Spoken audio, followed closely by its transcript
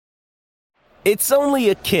It's only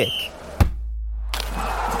a kick,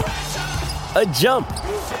 a jump,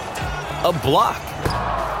 a block.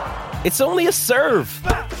 It's only a serve.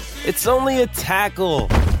 It's only a tackle,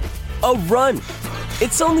 a run.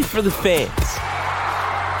 It's only for the fans.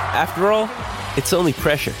 After all, it's only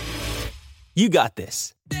pressure. You got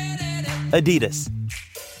this. Adidas.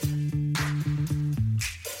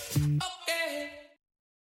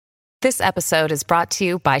 This episode is brought to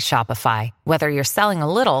you by Shopify. Whether you're selling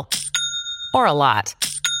a little or a lot,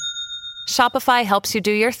 Shopify helps you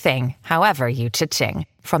do your thing, however you cha-ching.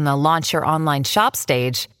 From the launch your online shop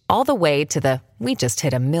stage, all the way to the we just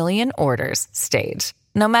hit 1 million orders stage.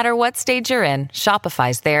 No matter what stage you're in,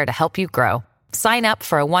 Shopify's there to help you grow. Sign up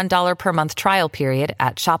for a $1 per month trial period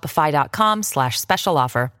at shopify.com/special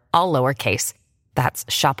offer, all lowercase. That's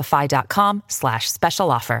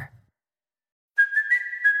shopify.com/special offer.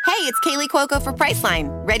 Hey, it's Kaylee Cuoco for Priceline.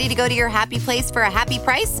 Ready to go to your happy place for a happy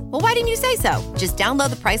price? Well, why didn't you say so? Just download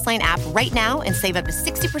the Priceline app right now and save up to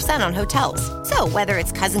 60% on hotels. So whether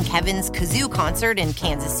it's Cousin Kevin's Kazoo Concert in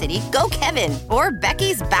Kansas City, go Kevin, or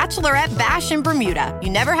Becky's Bachelorette Bash in Bermuda, you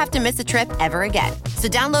never have to miss a trip ever again. So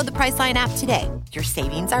download the Priceline app today. Your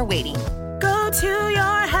savings are waiting. Go to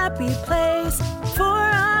your happy place for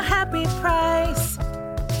a happy price.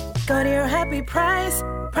 Go to your happy price,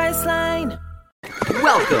 Priceline.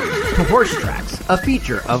 Welcome to Horse Tracks, a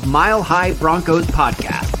feature of Mile High Broncos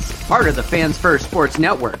podcasts, part of the Fans First Sports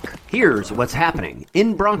Network. Here's what's happening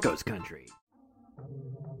in Broncos country.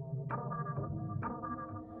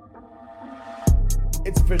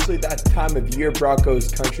 It's officially that time of year,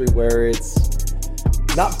 Broncos country, where it's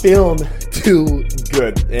not feeling too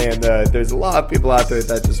good. And there's a lot of people out there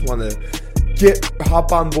that just want to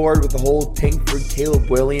hop on board with the whole Tank for Caleb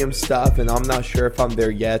Williams stuff. And I'm not sure if I'm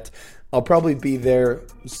there yet. I'll probably be there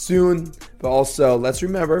soon, but also let's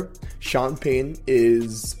remember Sean Payton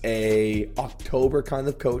is a October kind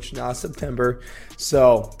of coach, not September,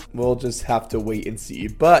 so we'll just have to wait and see.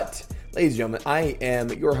 But, ladies and gentlemen, I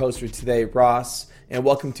am your host for today, Ross, and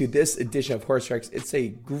welcome to this edition of Horse Tracks. It's a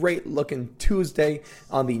great-looking Tuesday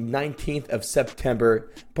on the 19th of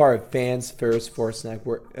September, part of Fans First Sports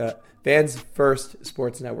Network. And it's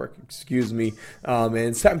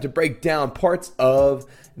time to break down parts of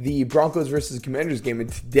the Broncos versus Commanders game.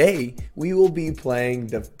 And today, we will be playing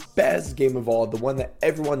the best game of all, the one that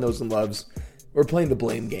everyone knows and loves. We're playing the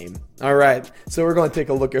blame game. All right, so we're going to take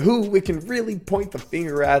a look at who we can really point the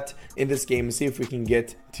finger at in this game and see if we can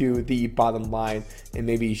get to the bottom line and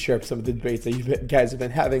maybe share up some of the debates that you guys have been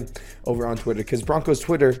having over on Twitter, because Broncos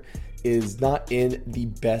Twitter is not in the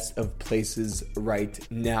best of places right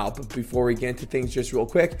now. But before we get into things, just real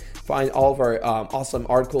quick, find all of our awesome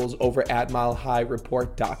articles over at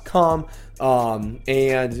milehighreport.com.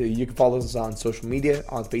 And you can follow us on social media,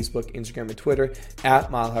 on Facebook, Instagram, and Twitter at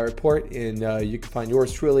Mile High Report. And you can find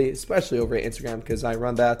yours truly, especially over at Instagram, because I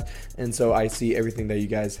run that. And so I see everything that you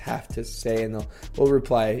guys have to say, and we'll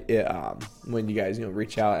reply when you guys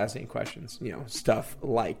reach out, ask any questions, stuff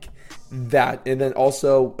like that. And then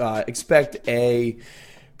also expect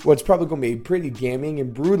what's probably going to be a pretty damning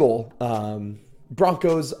and brutal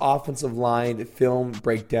Broncos offensive line film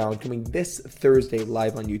breakdown coming this Thursday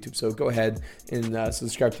live on YouTube. So go ahead and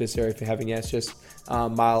subscribe to this area if you haven't yet. It's just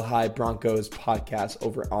Mile High Broncos podcast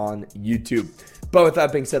over on YouTube. But with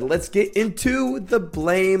that being said, let's get into the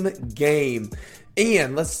blame game.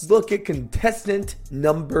 And let's look at contestant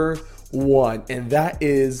number 1. And that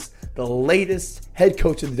is the latest head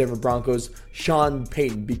coach of the Denver Broncos, Sean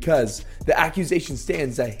Payton, because the accusation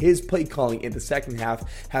stands that his play calling in the second half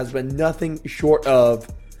has been nothing short of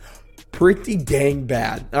pretty dang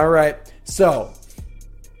bad. All right, so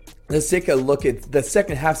let's take a look at the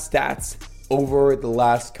second half stats over the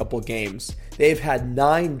last couple games. They've had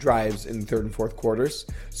 9 drives in the third and fourth quarters.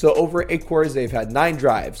 So over 8 quarters, they've had 9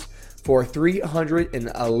 drives for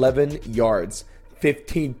 311 yards.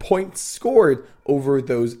 15 points scored over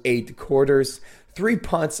those 8 quarters, 3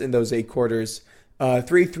 punts in those 8 quarters, 3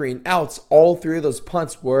 3-and-outs. All 3 of those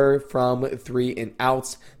punts were from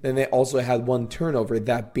 3-and-outs. Then they also had 1 turnover,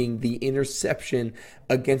 that being the interception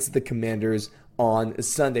against the Commanders on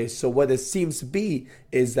Sunday. So what it seems to be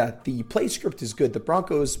is that the play script is good. The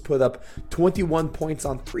Broncos put up 21 points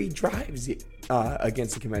on 3 drives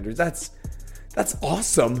against the Commanders. That's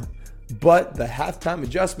awesome. But the halftime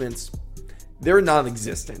adjustments, they're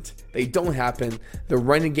non-existent. They don't happen. The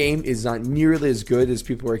running game is not nearly as good as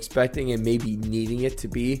people are expecting and maybe needing it to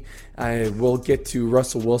be. We'll get to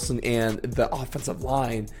Russell Wilson and the offensive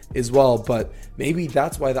line as well, but maybe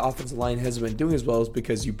that's why the offensive line hasn't been doing as well, is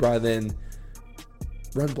because you brought in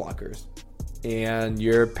run blockers and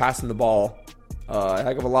you're passing the ball a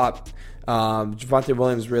heck of a lot. Javonte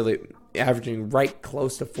Williams really, averaging right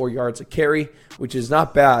close to 4 yards a carry, which is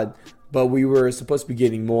not bad, but we were supposed to be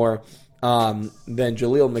getting more. Then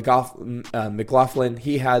Jaleel McLaughlin,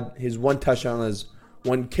 he had his one touchdown as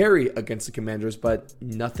one carry against the Commanders, but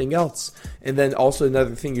nothing else. And then also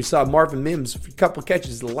another thing, you saw Marvin Mims, a couple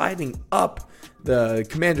catches lighting up the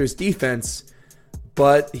Commanders' defense,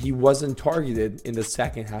 but he wasn't targeted in the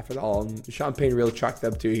second half at all. And Sean Payton really chalked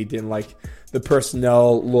up to he didn't like the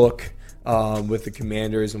personnel look with the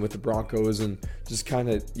Commanders and with the Broncos and just kind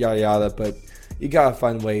of yada yada. But you got to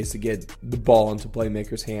find ways to get the ball into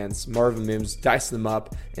playmakers' hands. Marvin Mims diced them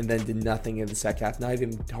up and then did nothing in the second half. Not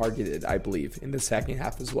even targeted, I believe, in the second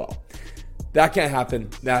half as well. That can't happen.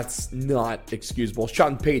 That's not excusable.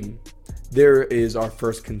 Sean Payton, there is our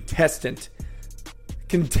first contestant.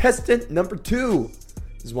 Contestant number 2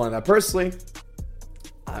 is one that personally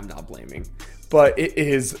I'm not blaming, but it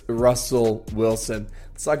is Russell Wilson.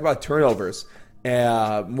 Let's talk about turnovers.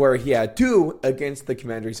 Where he had 2 against the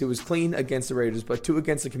Commanders. He was clean against the Raiders, but 2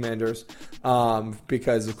 against the Commanders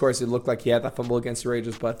because, of course, it looked like he had that fumble against the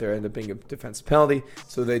Raiders, but there ended up being a defensive penalty,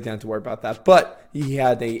 so they didn't have to worry about that. But he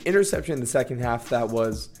had an interception in the second half that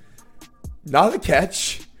was not a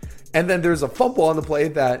catch, and then there's a fumble on the play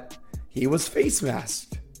that he was face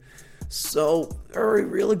masked. So are we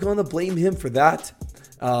really going to blame him for that?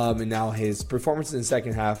 And now his performance in the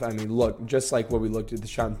second half, I mean, look, just like what we looked at the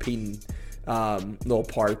Sean Payton little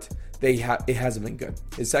part, it hasn't been good.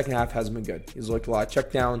 His second half hasn't been good. He's looked a lot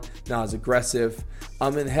check down, not as aggressive.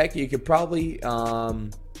 And heck, you could probably tie.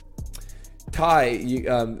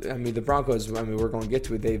 The Broncos. We're going to get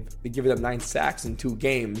to it. They've given up 9 sacks in 2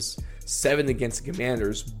 games, 7 against the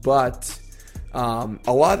Commanders. But a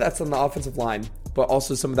lot of that's on the offensive line. But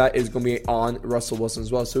also some of that is going to be on Russell Wilson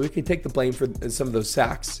as well. So we can take the blame for some of those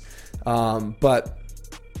sacks. But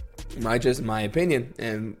my opinion,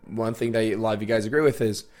 and one thing that a lot of you guys agree with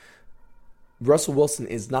is Russell Wilson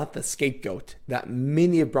is not the scapegoat that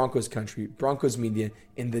many of Broncos country, Broncos media,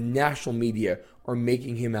 and the national media are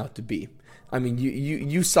making him out to be. I mean,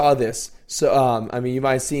 you saw this. So, you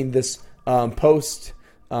might have seen this post,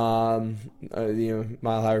 Mile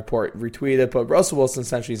High Report retweeted, but Russell Wilson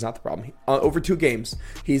essentially is not the problem. Over 2 games,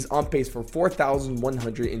 he's on pace for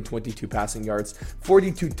 4,122 passing yards,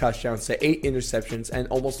 42 touchdowns to 8 interceptions, and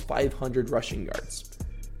almost 500 rushing yards.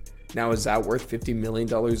 Now, is that worth $50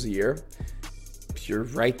 million a year? You're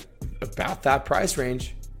right about that price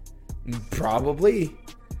range. Probably.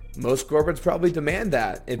 Most scoreboards probably demand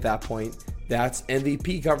that at that point. That's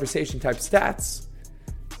MVP conversation type stats.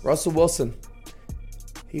 Russell Wilson,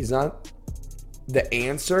 he's not the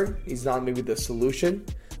answer. He's not maybe the solution,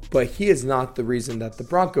 but he is not the reason that the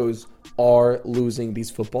Broncos are losing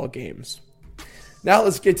these football games. Now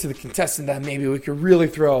let's get to the contestant that maybe we could really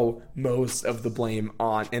throw most of the blame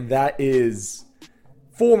on, and that is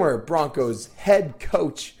former Broncos head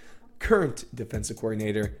coach, current defensive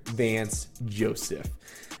coordinator, Vance Joseph.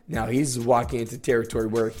 Now he's walking into territory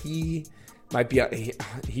where he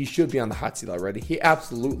should be on the hot seat already. He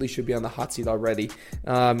absolutely should be on the hot seat already.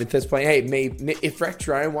 At this point, hey, if Rex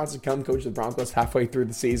Ryan wants to come coach the Broncos halfway through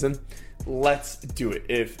the season, let's do it.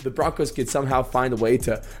 If the Broncos could somehow find a way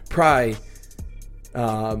to pry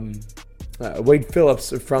Wade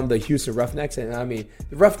Phillips from the Houston Roughnecks, and the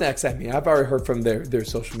Roughnecks, I've already heard from their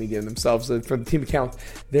social media themselves, from the team account,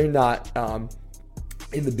 they're not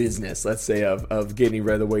in the business, let's say, of getting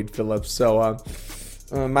rid of Wade Phillips. So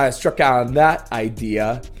might have struck out on that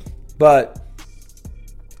idea, but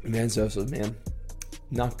Vance Joseph,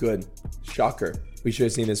 not good. Shocker. We should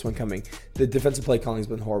have seen this one coming. The defensive play calling has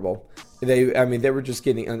been horrible. They were just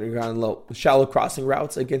getting underground little shallow crossing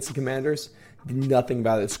routes against the Commanders. Did nothing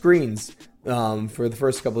about it. Screens for the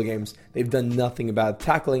first couple of games, they've done nothing about it.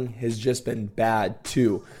 Tackling has just been bad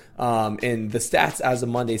too. And the stats as of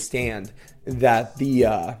Monday stand that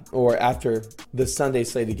after the Sunday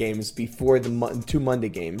slate of games before the 2 Monday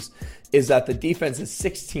games is that the defense is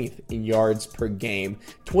 16th in yards per game,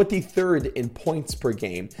 23rd in points per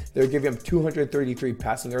game. They're giving up 233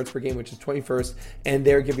 passing yards per game, which is 21st, and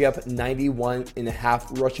they're giving up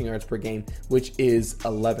 91.5 rushing yards per game, which is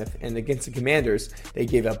 11th. And against the Commanders, they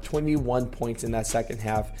gave up 21 points in that second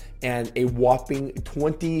half and a whopping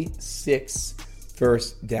 26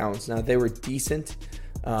 first downs. Now, they were decent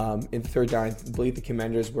in the third down. I believe the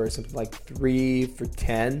Commanders were something like 3 for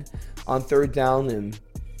 10 on third down and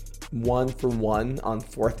 1 for 1 on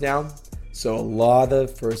fourth down. So a lot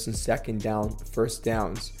of first and second down first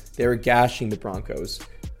downs. They were gashing the Broncos.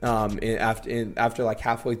 After like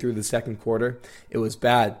halfway through the second quarter, it was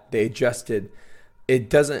bad. They adjusted. It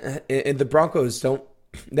doesn't, and the Broncos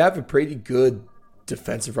they have a pretty good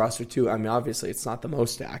defensive roster too. Obviously it's not the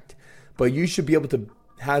most stacked, but you should be able to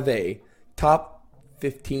have a top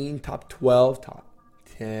 15, top 12, top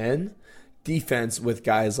 10 defense with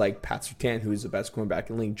guys like Pat Surtain, who's the best cornerback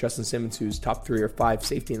in the league, Justin Simmons, who's top 3 or 5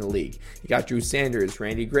 safety in the league. You got Drew Sanders,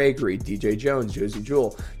 Randy Gregory, DJ Jones, Josie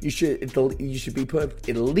Jewell. You should be put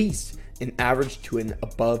at least an average to an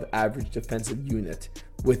above average defensive unit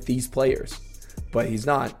with these players, but he's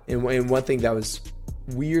not. And one thing that was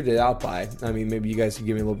weirded out by, I mean, maybe you guys can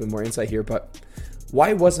give me a little bit more insight here, but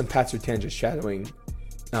why wasn't Pat Surtain just shadowing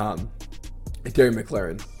Terry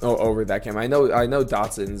McLaurin over that game? I know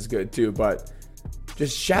Dotson is good too, but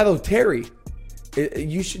just shadow Terry.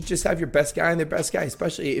 You should just have your best guy and their best guy,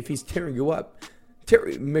 especially if he's tearing you up.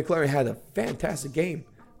 Terry McLaurin had a fantastic game,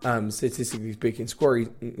 statistically speaking,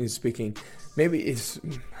 scoring speaking. Maybe it's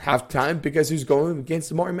halftime because he's going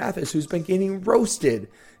against Amari Mathis, who's been getting roasted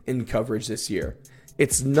in coverage this year.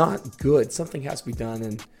 It's not good. Something has to be done,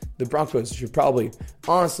 and the Broncos should probably,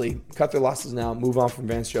 honestly, cut their losses now, move on from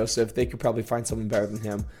Vance Joseph. They could probably find someone better than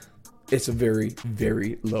him. It's a very,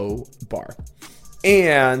 very low bar.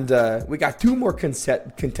 And we got 2 more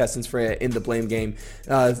contestants for in the blame game.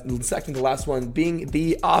 Second to last one being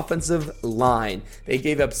the offensive line. They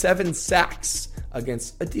gave up 7 sacks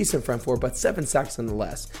against a decent front four, but 7 sacks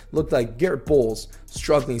nonetheless. Looked like Garrett Bowles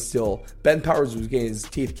struggling still. Ben Powers was getting his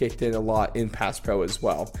teeth kicked in a lot in pass pro as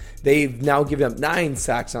well. They've now given up 9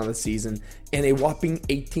 sacks on the season and a whopping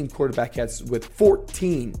 18 quarterback hits, with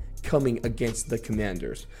 14 coming against the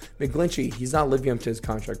Commanders. McGlinchey, he's not living up to his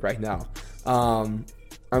contract right now.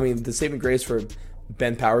 I mean, the saving grace for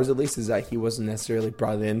Ben Powers, at least, is that he wasn't necessarily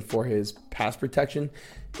brought in for his pass protection.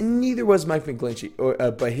 And neither was Mike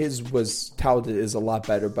McGlinchey, but his was touted as a lot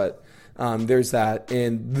better. But there's that.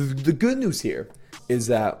 And the good news here is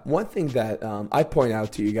that one thing that I point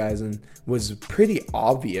out to you guys and was pretty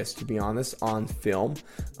obvious, to be honest, on film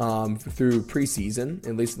through preseason,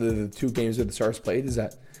 at least the 2 games that the Stars played, is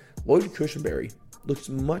that Lloyd Cushenberry looks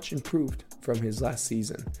much improved from his last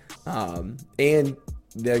season. And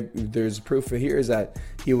there's proof here is that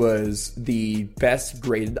he was the best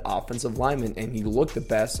graded offensive lineman, and he looked the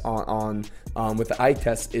best on with the eye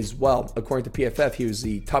test as well. According to PFF, he was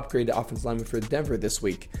the top graded offensive lineman for Denver this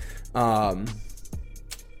week.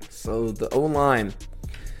 So the O-line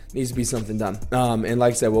needs to be something done. And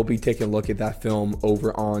like I said, we'll be taking a look at that film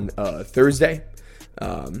over on Thursday.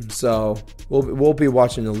 So we'll be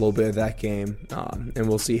watching a little bit of that game, and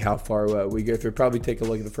we'll see how far we go through. Probably take a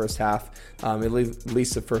look at the first half, at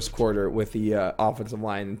least the first quarter with the offensive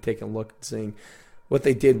line, and taking a look and seeing what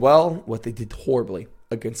they did well, what they did horribly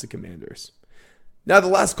against the Commanders. Now the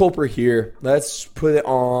last culprit here, let's put it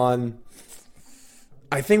on.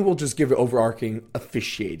 I think we'll just give it overarching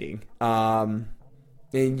officiating.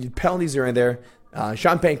 And penalties are in there.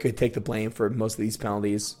 Sean Payne could take the blame for most of these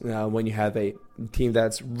penalties. When you have a team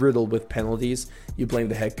that's riddled with penalties, you blame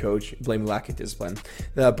the head coach, you blame lack of discipline.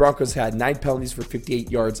 The Broncos had 9 penalties for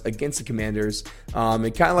 58 yards against the Commanders.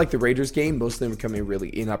 And kind of like the Raiders game, most of them were coming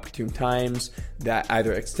really inopportune times that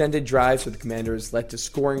either extended drives for the Commanders, led to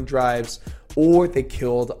scoring drives, or they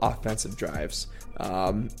killed offensive drives.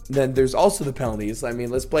 Then there's also the penalties. I mean,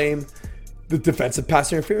 let's blame the defensive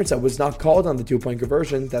pass interference that was not called on the 2-point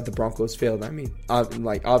conversion that the Broncos failed. I mean,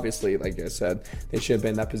 obviously, like I said, they should have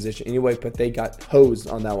been in that position anyway, but they got hosed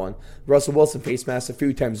on that one. Russell Wilson face masked a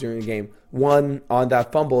few times during the game. One on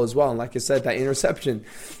that fumble as well. And like I said, that interception,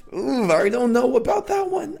 I don't know about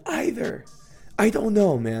that one either. I don't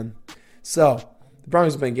know, man. So the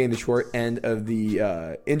Broncos have been getting the short end of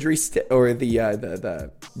the injury stick, or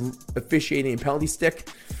the officiating and penalty stick.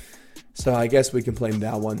 So I guess we can blame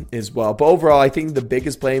that one as well. But overall, I think the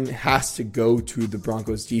biggest blame has to go to the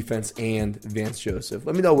Broncos defense and Vance Joseph.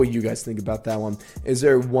 Let me know what you guys think about that one. Is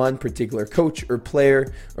there one particular coach or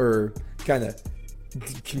player or kind of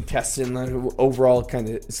contestant, overall kind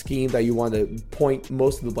of scheme that you want to point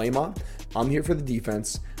most of the blame on? I'm here for the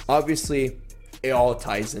defense. Obviously, it all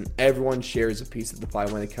ties in. Everyone shares a piece of the pie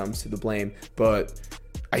when it comes to the blame, but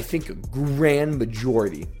I think a grand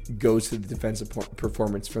majority goes to the defensive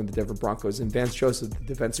performance from the Denver Broncos, and Vance Joseph, the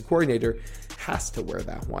defensive coordinator, has to wear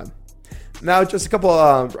that one. Now, just a couple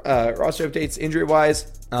roster updates injury-wise.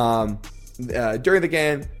 During the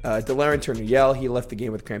game, De'Aaron Turner-Yell, he left the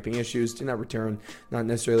game with cramping issues, did not return, not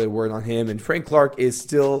necessarily a word on him, and Frank Clark is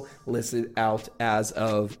still listed out as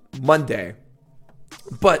of Monday.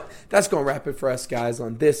 But that's going to wrap it for us, guys,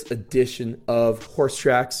 on this edition of Horse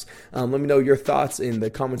Tracks. Let me know your thoughts in the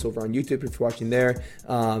comments over on YouTube if you're watching there.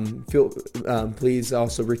 Please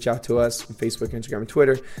also reach out to us on Facebook, Instagram, and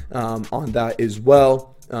Twitter on that as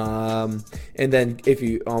well. And then if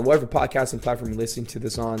you, on whatever podcasting platform you're listening to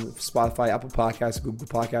this on, Spotify, Apple Podcasts, Google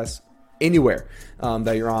Podcasts, anywhere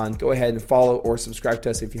that you're on. Go ahead and follow or subscribe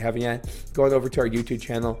to us if you haven't yet. Going over to our YouTube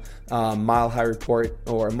channel, Mile High Report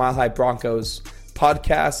or Mile High Broncos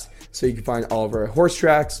podcast, so you can find all of our horse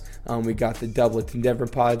tracks. We got the Doubleton Denver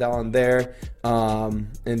pod on there, and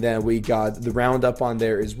then we got the Roundup on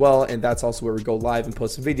there as well, and that's also where we go live and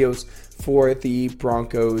post some videos for the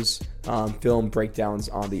Broncos film breakdowns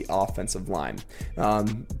on the offensive line.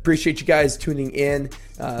 Appreciate you guys tuning in.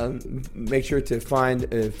 Make sure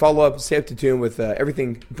to follow up, stay up to tune with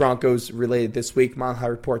everything Broncos related this week,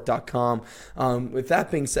 milehighReport.com. With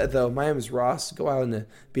that being said, though, my name is Ross. Go out and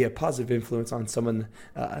be a positive influence on someone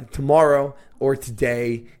tomorrow or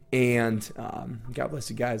today, and God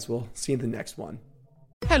bless you guys. We'll see you in the next one.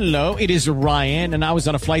 Hello, it is Ryan, and I was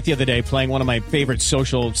on a flight the other day playing one of my favorite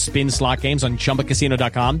social spin slot games on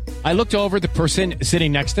ChumbaCasino.com. I looked over at the person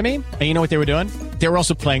sitting next to me, and you know what they were doing? They were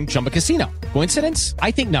also playing Chumba Casino. Coincidence?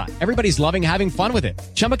 I think not. Everybody's loving having fun with it.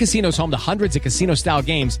 Chumba Casino is home to hundreds of casino-style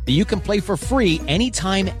games that you can play for free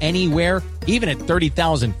anytime, anywhere, even at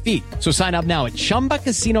 30,000 feet. So sign up now at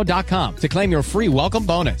ChumbaCasino.com to claim your free welcome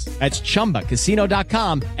bonus. That's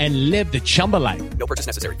ChumbaCasino.com and live the Chumba life. No purchase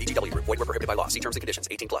necessary. VGW. Void were prohibited by law. See terms and conditions.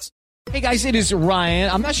 18+. Hey guys, it is Ryan.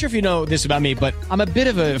 I'm not sure if you know this about me, but I'm a bit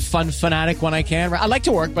of a fun fanatic when I can. I like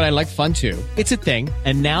to work, but I like fun too. It's a thing.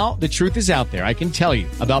 And now the truth is out there. I can tell you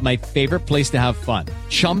about my favorite place to have fun.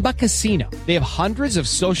 Chumba Casino. They have hundreds of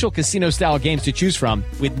social casino style games to choose from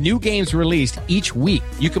with new games released each week.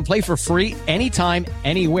 You can play for free anytime,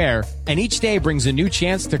 anywhere. And each day brings a new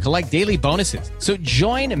chance to collect daily bonuses. So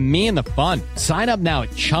join me in the fun. Sign up now at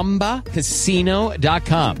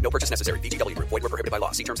ChumbaCasino.com. No purchase necessary. VGW. Void were prohibited by law.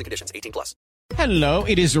 See terms and conditions. 18+. Hello,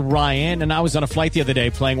 it is Ryan, and I was on a flight the other day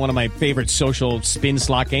playing one of my favorite social spin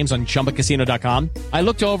slot games on ChumbaCasino.com. I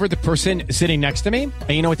looked over at the person sitting next to me, and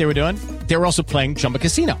you know what they were doing? They were also playing Chumba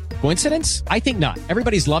Casino. Coincidence? I think not.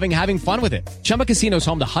 Everybody's loving having fun with it. Chumba Casino is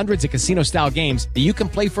home to hundreds of casino-style games that you can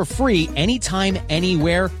play for free anytime,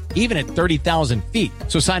 anywhere, even at 30,000 feet.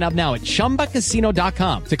 So sign up now at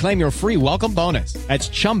ChumbaCasino.com to claim your free welcome bonus. That's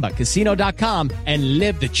ChumbaCasino.com and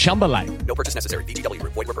live the Chumba life. No purchase necessary. VGW.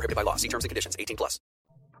 Void were prohibited by law. See terms and conditions. 18+.